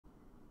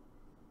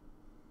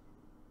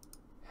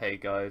Hey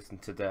guys,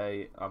 and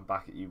today I'm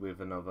back at you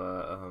with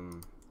another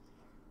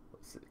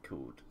what's it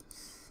called?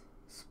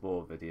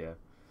 Spore video.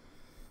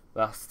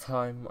 Last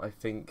time I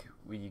think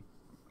we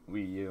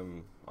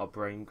our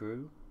brain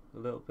grew a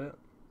little bit.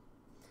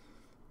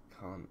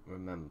 Can't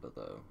remember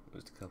though. It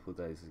was a couple of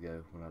days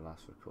ago when I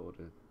last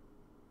recorded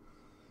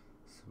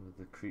some of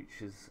the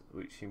creatures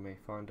which you may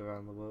find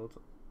around the world.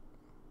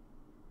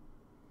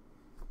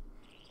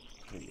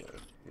 Here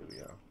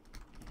we are.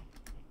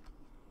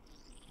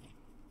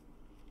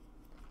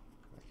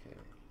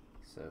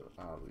 So,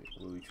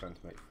 were we trying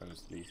to make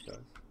friends with these guys?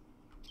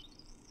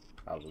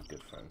 We're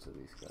good friends with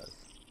these guys.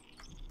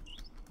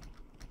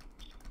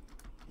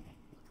 Look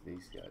at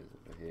these guys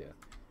over here.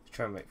 Let's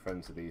try and make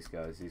friends with these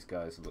guys. These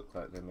guys look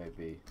like they may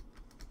be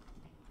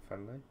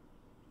friendly.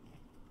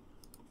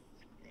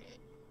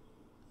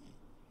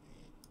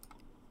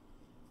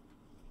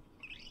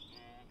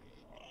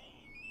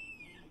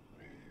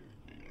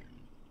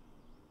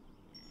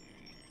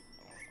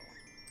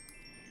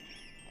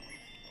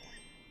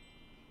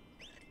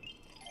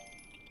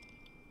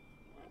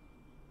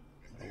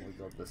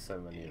 God, there's so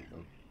many of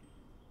them.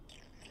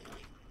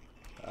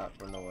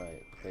 Run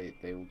away.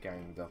 They all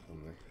ganged up on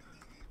me.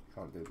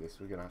 Can't do this.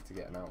 We're gonna have to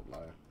get an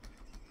outlier.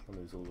 One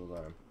who's all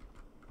alone.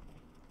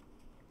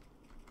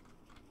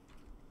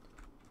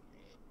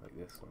 Like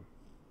this one.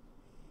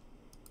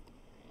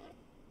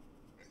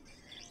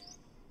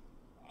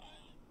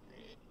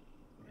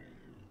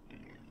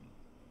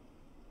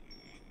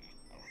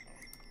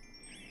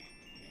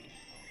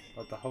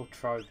 Oh, the whole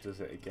tribe does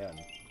it again.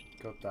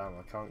 God damn,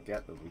 I can't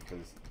get them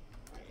because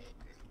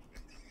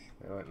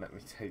they won't let me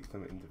take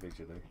them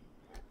individually.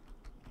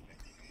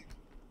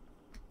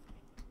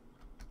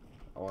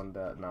 I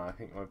wonder, no, I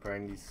think my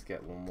brain needs to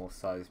get one more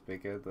size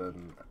bigger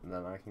than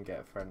I can get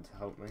a friend to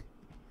help me.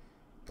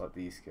 Like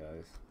these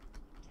guys.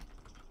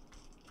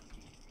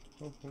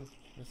 Oh,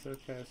 it's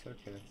okay, it's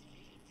okay.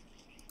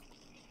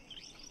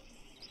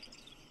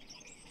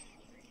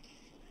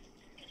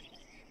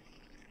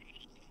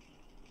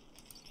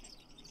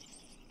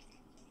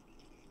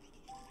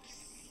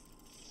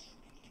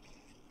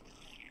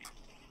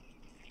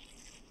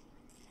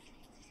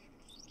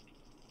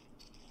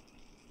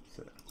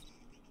 So,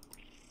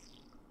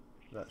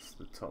 that's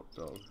the top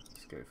dog.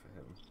 Let's go for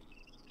him.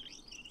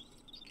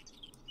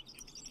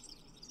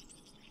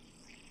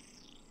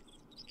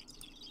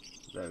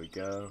 There we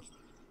go.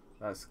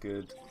 That's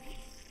good.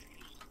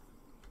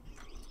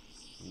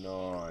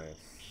 Nice.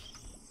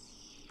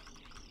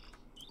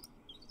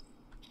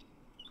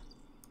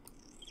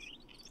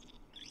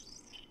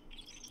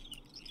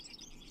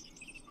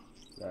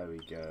 There we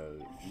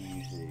go.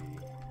 Easy.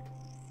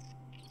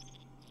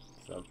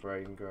 Does our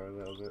brain grow a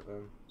little bit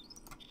then?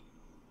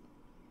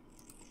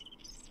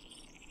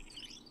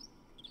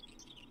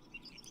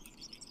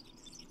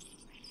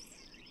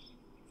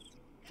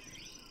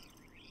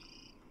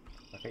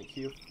 I think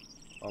you.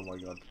 Oh my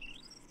god,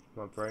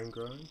 my brain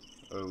growing?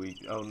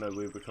 Oh no,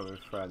 we're becoming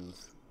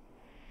friends.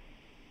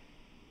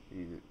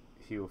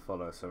 He will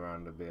follow us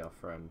around and be our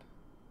friend.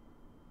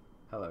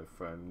 Hello,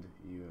 friend.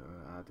 You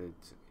added.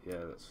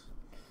 Yeah,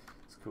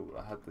 it's cool.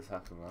 I had this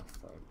happen last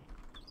time.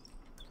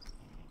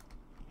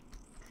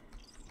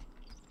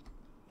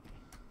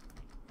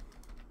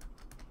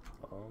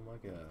 Oh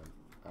my god,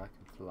 I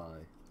can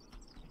fly.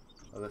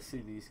 Oh, let's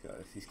see these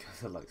guys. These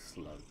guys are like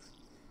slugs.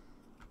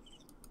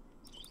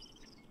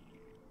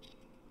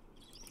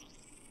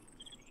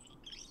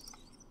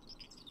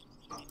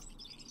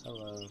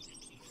 Hello,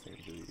 sing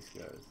to these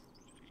guys.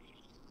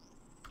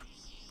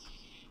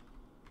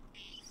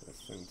 So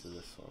let's sing to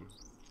this one.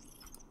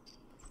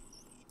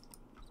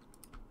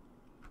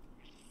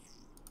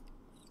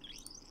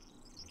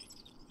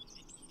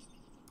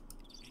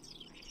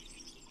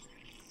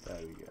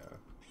 There we go.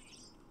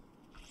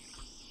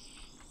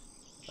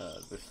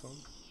 This one.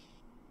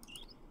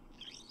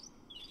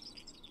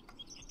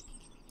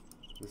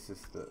 This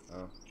is the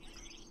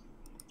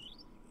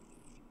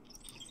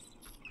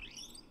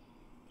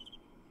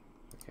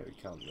okay, we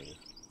can't move.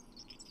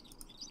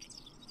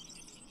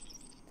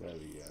 There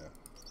we go.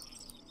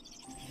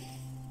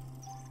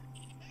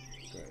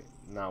 Great.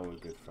 Now we're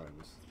good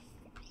friends.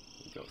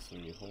 We got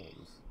some new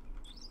horns.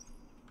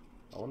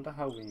 I wonder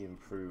how we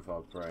improve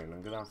our brain.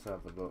 I'm gonna have to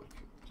have a look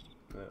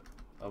at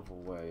other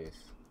ways.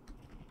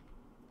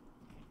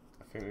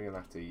 I think we're gonna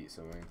have to eat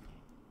something.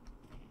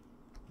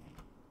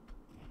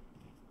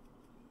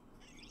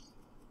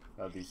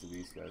 Oh, these are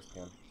these guys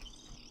again.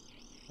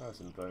 Oh,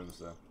 some bones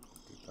though.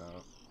 Dig that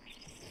up.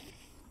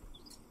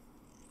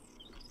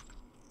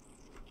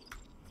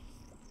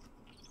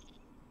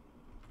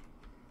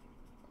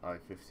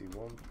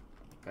 I-51,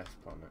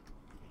 best planet.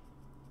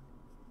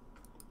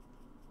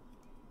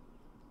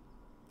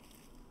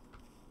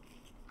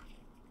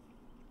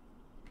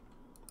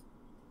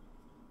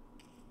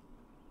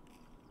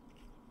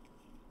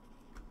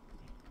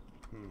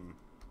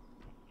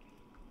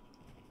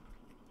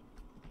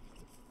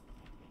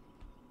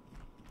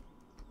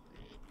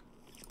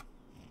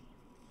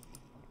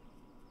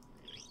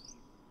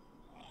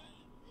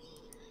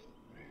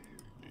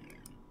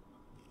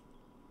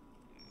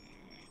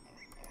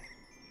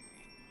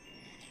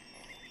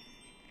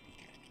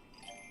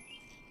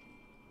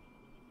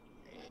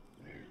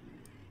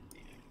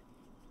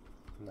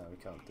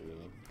 can't do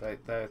them.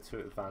 They're too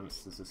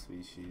advanced as a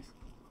species.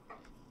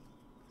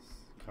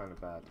 It's kind of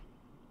bad.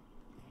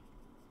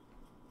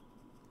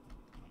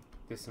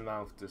 This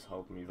mouth does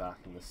hold me back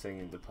in the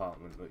singing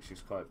department, which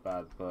is quite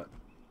bad, but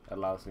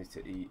allows me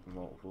to eat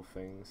multiple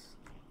things.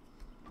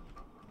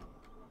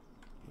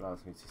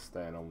 Allows me to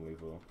stay an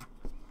omnivore.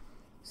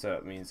 So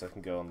it means I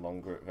can go on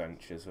longer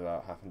adventures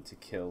without having to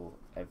kill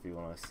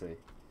everyone I see.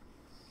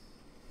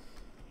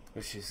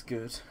 Which is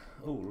good.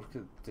 Oh, look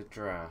at the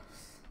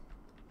giraffes.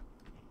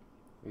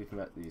 We've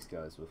met these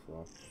guys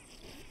before,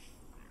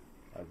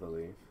 I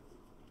believe.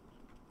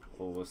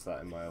 Or was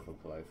that in my other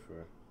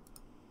playthrough?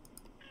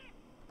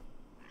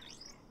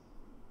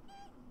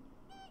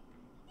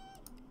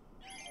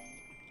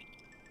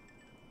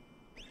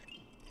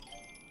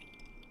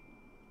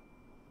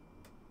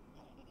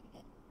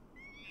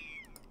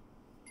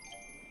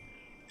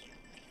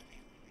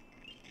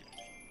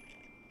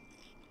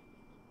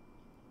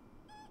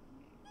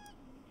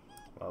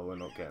 Well, we're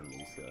not getting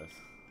these guys.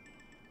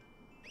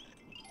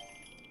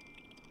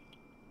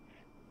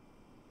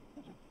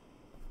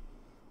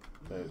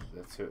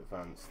 They're too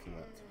advanced in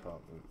that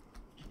department.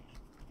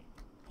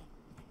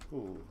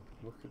 Ooh,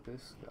 look at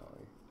this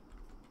guy.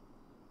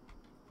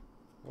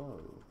 Whoa.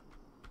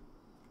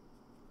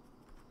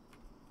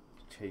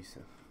 Chase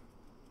him.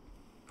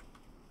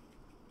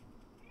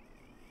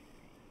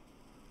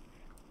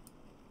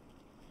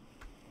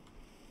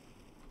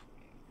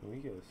 Can we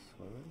go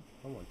swimming?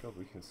 Oh my god,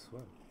 we can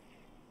swim.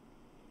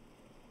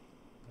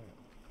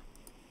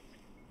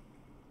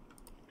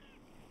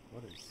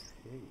 What is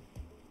he?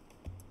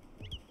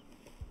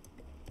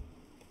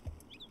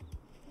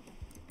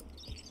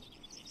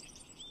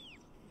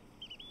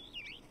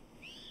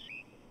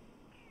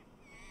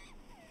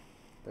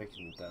 They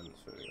can dance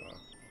really well.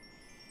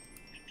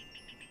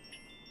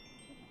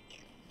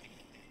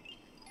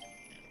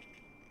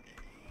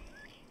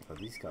 Oh,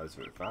 these guys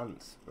are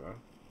advanced, bro.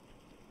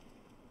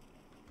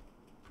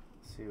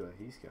 Let's see where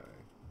he's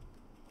going.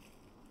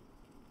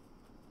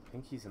 I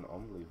think he's an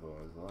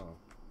omnivore as well.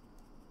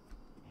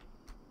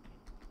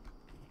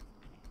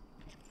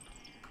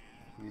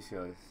 These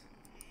guys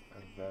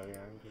are very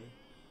angry.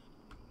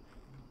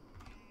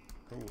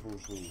 Ooh,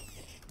 ooh, ooh.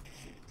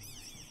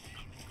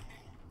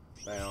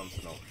 They aren't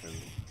an option.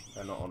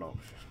 They're not an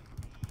option.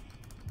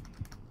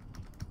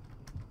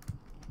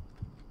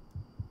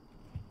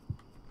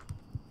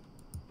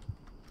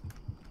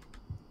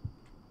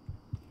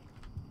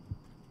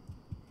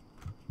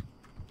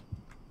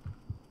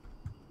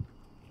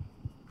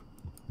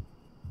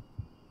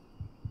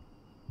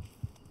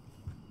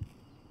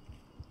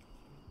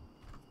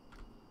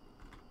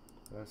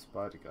 Those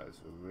spider guys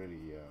were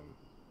really,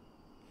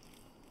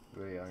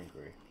 really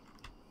angry.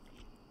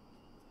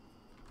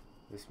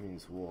 This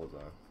means war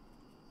though.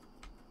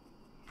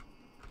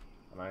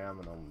 And I am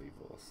an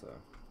omnivore, so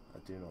I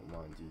do not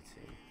mind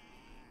eating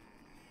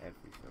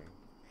everything.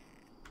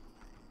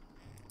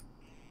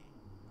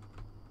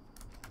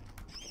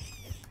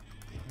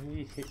 How do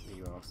you hit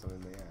me whilst I'm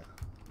in the air?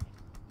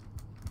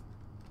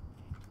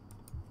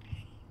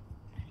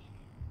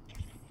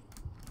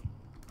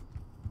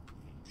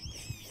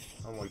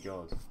 Oh my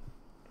god.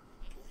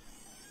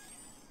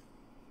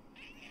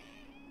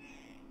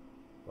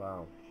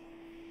 Wow.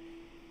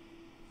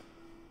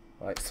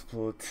 I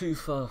explored too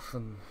far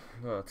from,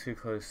 well, too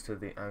close to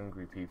the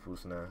angry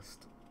people's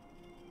nest.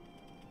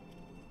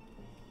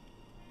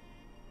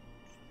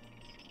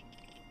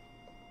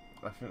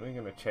 I think we're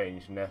going to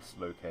change nest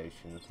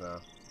locations now.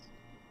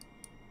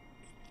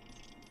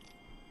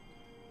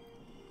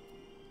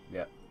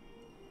 Yep.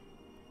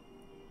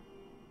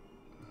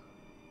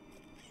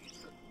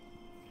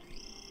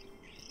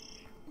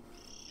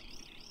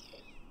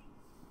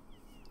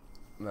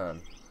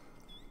 Man.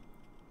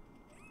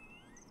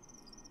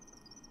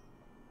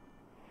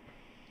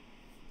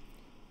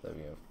 There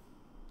we go.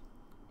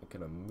 We're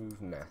gonna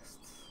move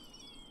nests.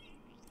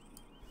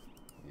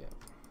 Yeah.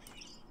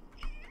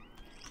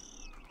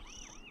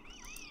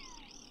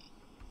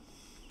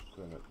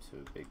 Going up to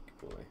a big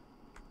boy.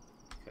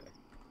 Okay.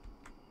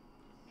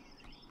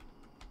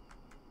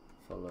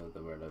 Follow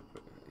the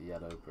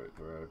yellow brick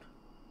road.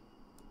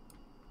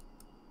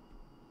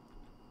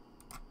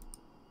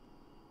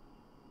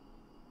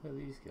 Look at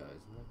these guys.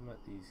 I've never met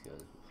these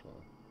guys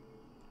before.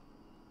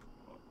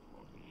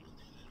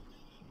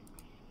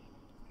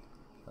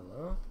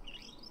 Hello?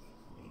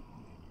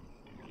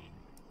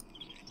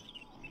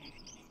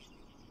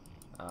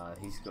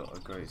 He's got a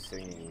great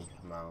singing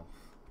mouth.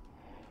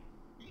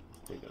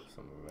 Dig up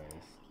some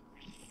arrays.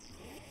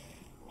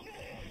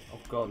 Oh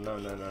god, no,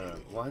 no, no, no.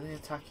 Why are they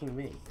attacking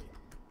me?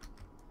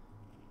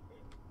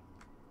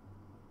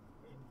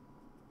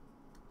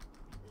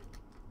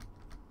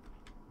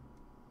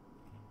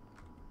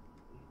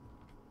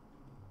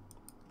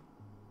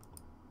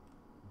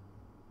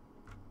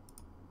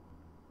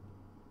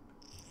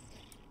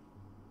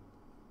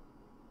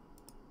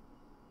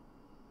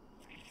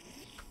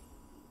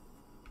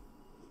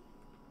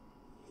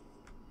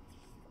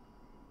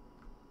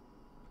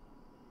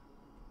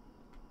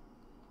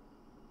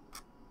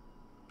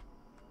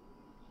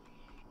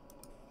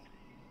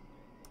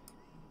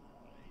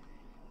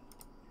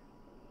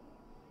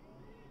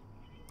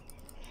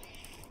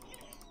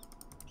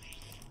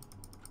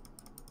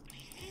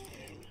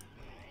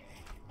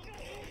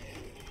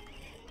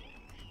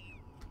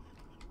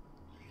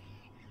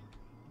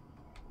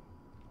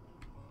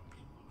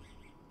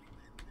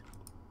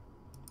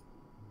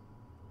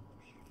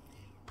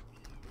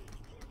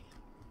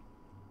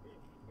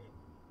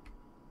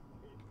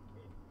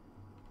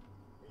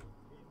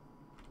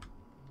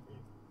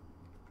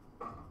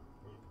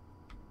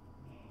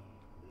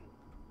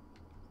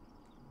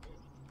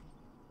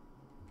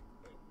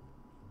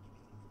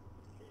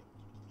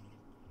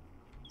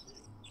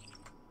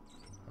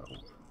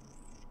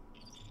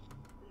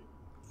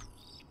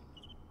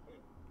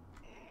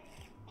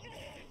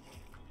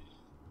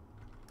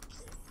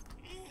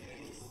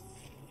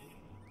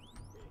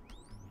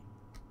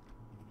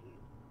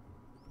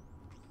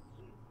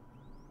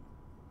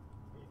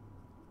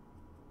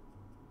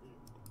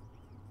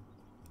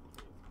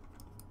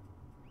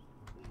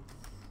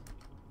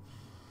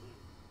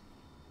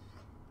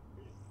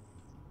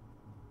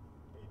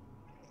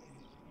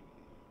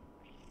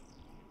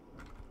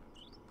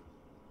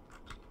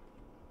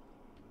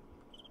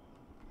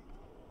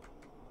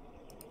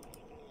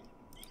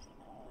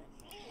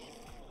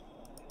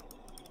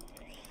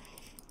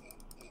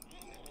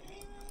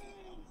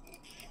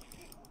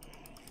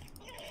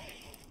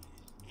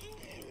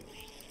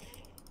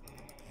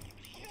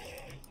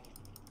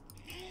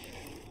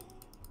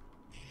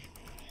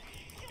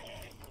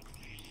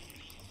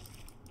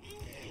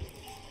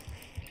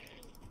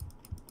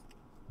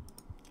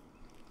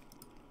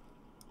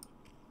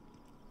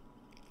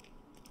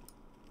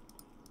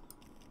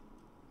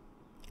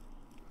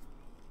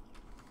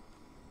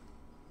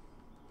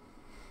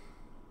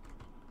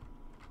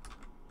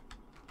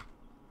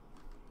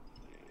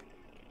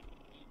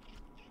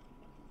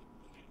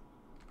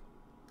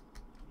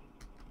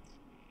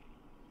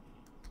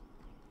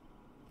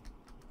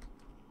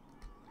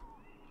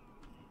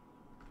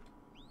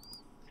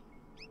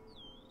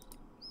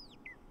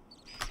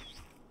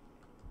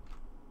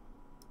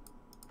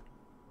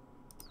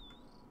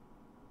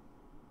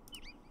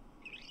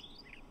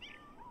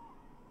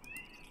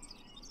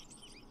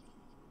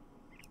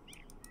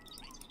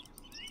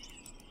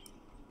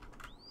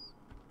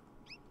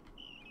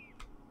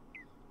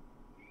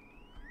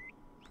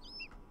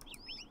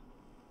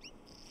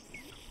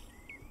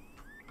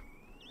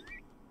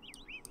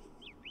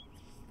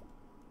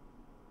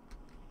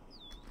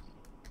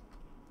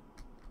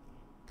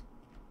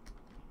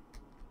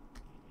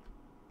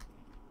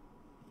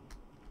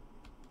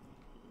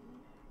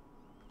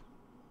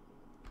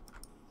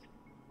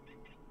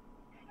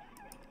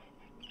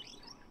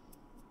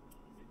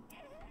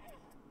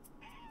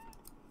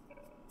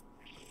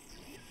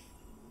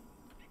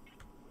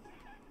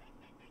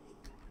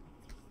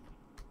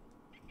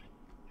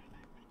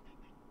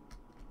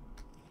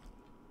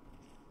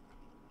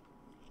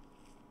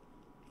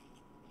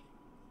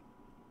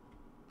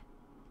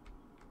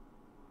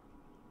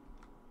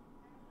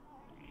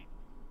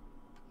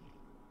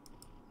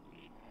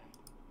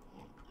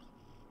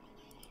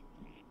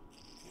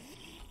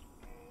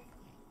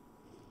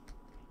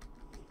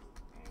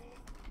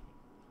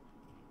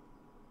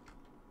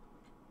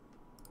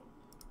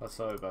 I'm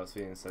sorry about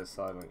being so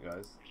silent,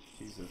 guys.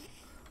 Jesus,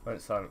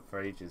 went silent for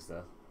ages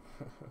there.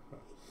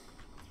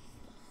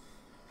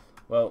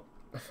 Well,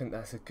 I think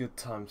that's a good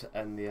time to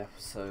end the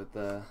episode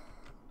there.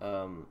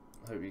 Hope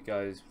you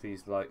guys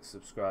please like,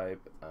 subscribe,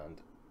 and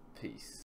peace.